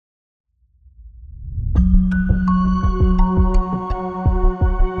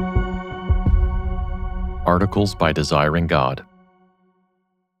articles by Desiring God.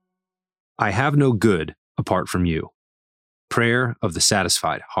 I have no good apart from you. Prayer of the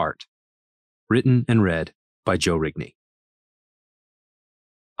Satisfied Heart. Written and read by Joe Rigney.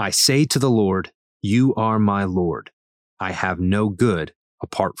 I say to the Lord, you are my Lord. I have no good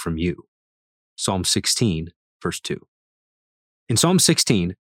apart from you. Psalm 16, verse 2. In Psalm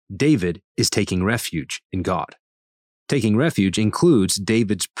 16, David is taking refuge in God. Taking refuge includes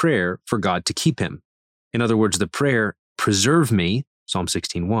David's prayer for God to keep him. In other words, the prayer, preserve me, Psalm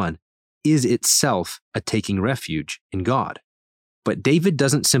 16:1, is itself a taking refuge in God. But David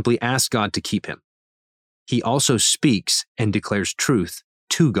doesn't simply ask God to keep him. He also speaks and declares truth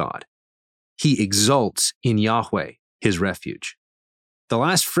to God. He exults in Yahweh, his refuge. The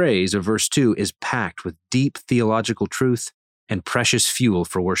last phrase of verse 2 is packed with deep theological truth and precious fuel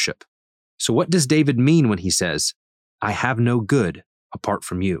for worship. So what does David mean when he says, I have no good apart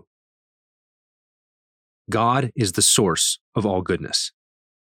from you? God is the source of all goodness.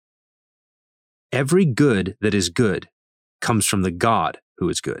 Every good that is good comes from the God who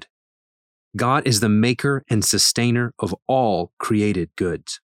is good. God is the maker and sustainer of all created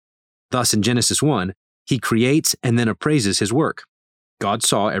goods. Thus, in Genesis 1, he creates and then appraises his work. God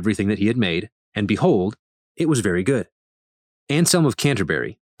saw everything that he had made, and behold, it was very good. Anselm of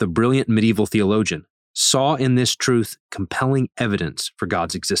Canterbury, the brilliant medieval theologian, saw in this truth compelling evidence for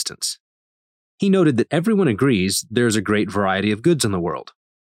God's existence. He noted that everyone agrees there's a great variety of goods in the world.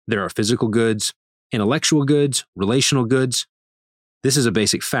 There are physical goods, intellectual goods, relational goods. This is a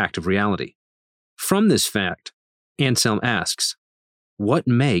basic fact of reality. From this fact, Anselm asks, what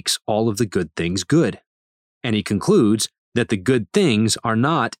makes all of the good things good? And he concludes that the good things are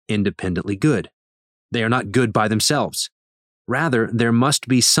not independently good. They are not good by themselves. Rather, there must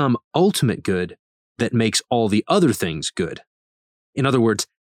be some ultimate good that makes all the other things good. In other words,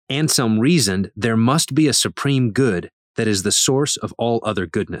 Anselm reasoned there must be a supreme good that is the source of all other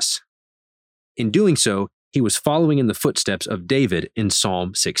goodness. In doing so, he was following in the footsteps of David in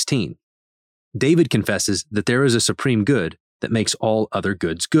Psalm 16. David confesses that there is a supreme good that makes all other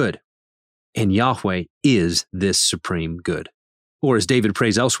goods good. And Yahweh is this supreme good. Or as David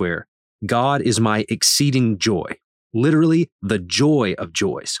prays elsewhere, God is my exceeding joy, literally the joy of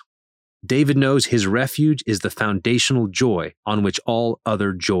joys. David knows his refuge is the foundational joy on which all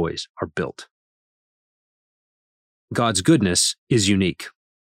other joys are built. God's goodness is unique.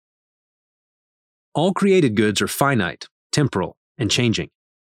 All created goods are finite, temporal, and changing.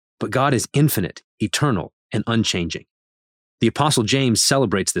 But God is infinite, eternal, and unchanging. The Apostle James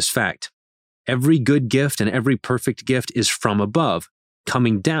celebrates this fact. Every good gift and every perfect gift is from above,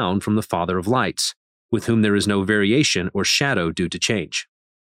 coming down from the Father of lights, with whom there is no variation or shadow due to change.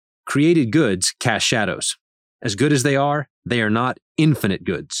 Created goods cast shadows. As good as they are not infinite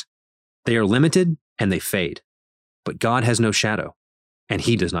goods. They are limited and they fade. But God has no shadow, and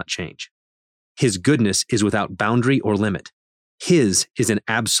he does not change. His goodness is without boundary or limit. His is an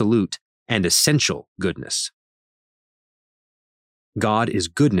absolute and essential goodness. God is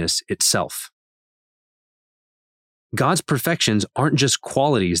goodness itself. God's perfections aren't just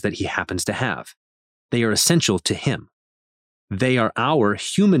qualities that he happens to have. They are essential to him. They are our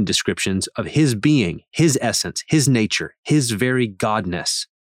human descriptions of his being, his essence, his nature, his very godness.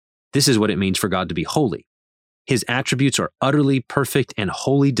 This is what it means for God to be holy. His attributes are utterly perfect and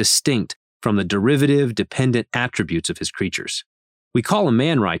wholly distinct from the derivative, dependent attributes of his creatures. We call a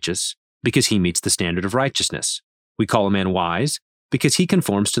man righteous because he meets the standard of righteousness. We call a man wise because he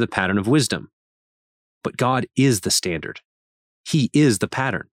conforms to the pattern of wisdom. But God is the standard. He is the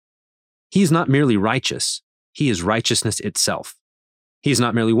pattern. He is not merely righteous. He is righteousness itself. He is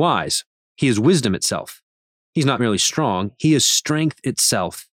not merely wise. He is wisdom itself. He's not merely strong. He is strength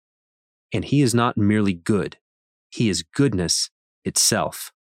itself. And he is not merely good. He is goodness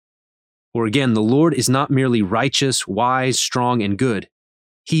itself. Or again, the Lord is not merely righteous, wise, strong, and good.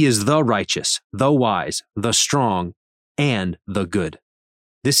 He is the righteous, the wise, the strong, and the good.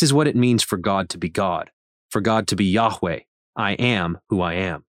 This is what it means for God to be God, for God to be Yahweh. I am who I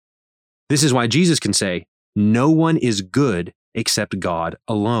am. This is why Jesus can say, no one is good except God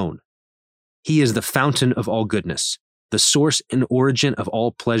alone. He is the fountain of all goodness, the source and origin of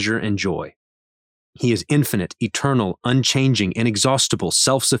all pleasure and joy. He is infinite, eternal, unchanging, inexhaustible,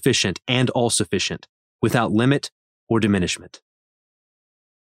 self-sufficient, and all-sufficient, without limit or diminishment.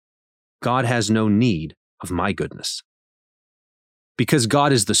 God has no need of my goodness. Because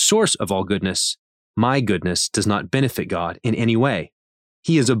God is the source of all goodness, my goodness does not benefit God in any way.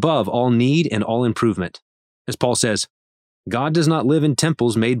 He is above all need and all improvement. As Paul says, God does not live in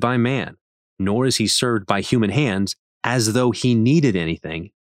temples made by man, nor is he served by human hands as though he needed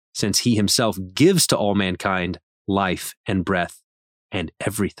anything, since he himself gives to all mankind life and breath and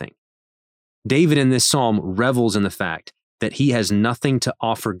everything. David in this psalm revels in the fact that he has nothing to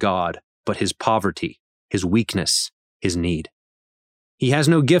offer God but his poverty, his weakness, his need. He has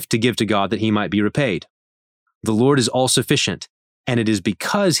no gift to give to God that he might be repaid. The Lord is all-sufficient, and it is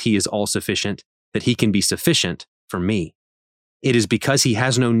because he is all-sufficient that he can be sufficient for me. It is because he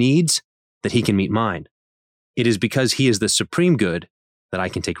has no needs that he can meet mine. It is because he is the supreme good that I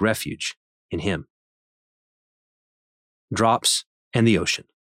can take refuge in him. Drops and the ocean.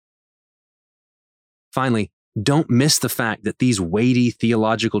 Finally, don't miss the fact that these weighty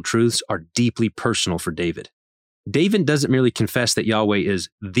theological truths are deeply personal for David. David doesn't merely confess that Yahweh is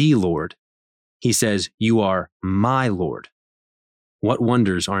the Lord. He says, "You are my Lord." What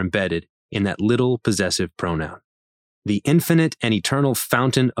wonders are embedded in that little possessive pronoun? The infinite and eternal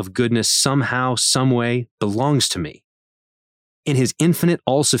fountain of goodness somehow, someway belongs to me. In his infinite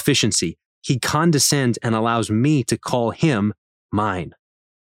all-sufficiency, he condescends and allows me to call him mine,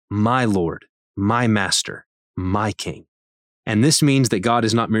 my Lord, my Master, my King. And this means that God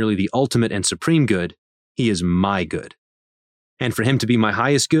is not merely the ultimate and supreme good, he is my good. And for him to be my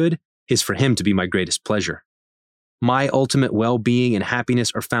highest good is for him to be my greatest pleasure. My ultimate well-being and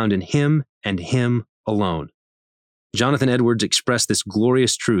happiness are found in him and him alone. Jonathan Edwards expressed this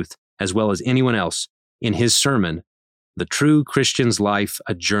glorious truth, as well as anyone else, in his sermon, "The True Christian's Life,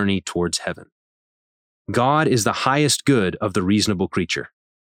 a Journey Towards Heaven." God is the highest good of the reasonable creature.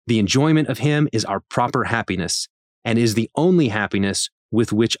 The enjoyment of him is our proper happiness, and is the only happiness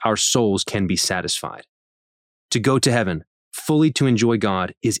with which our souls can be satisfied. To go to heaven, fully to enjoy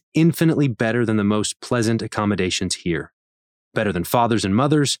God, is infinitely better than the most pleasant accommodations here. Better than fathers and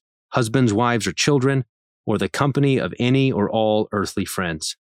mothers, husbands, wives, or children, or the company of any or all earthly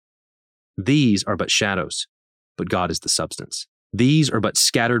friends. These are but shadows, but God is the substance. These are but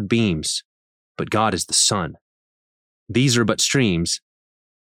scattered beams, but God is the sun. These are but streams,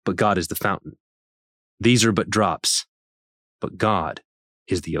 but God is the fountain. These are but drops, but God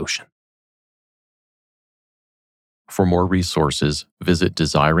is the ocean. For more resources, visit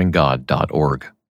desiringgod.org.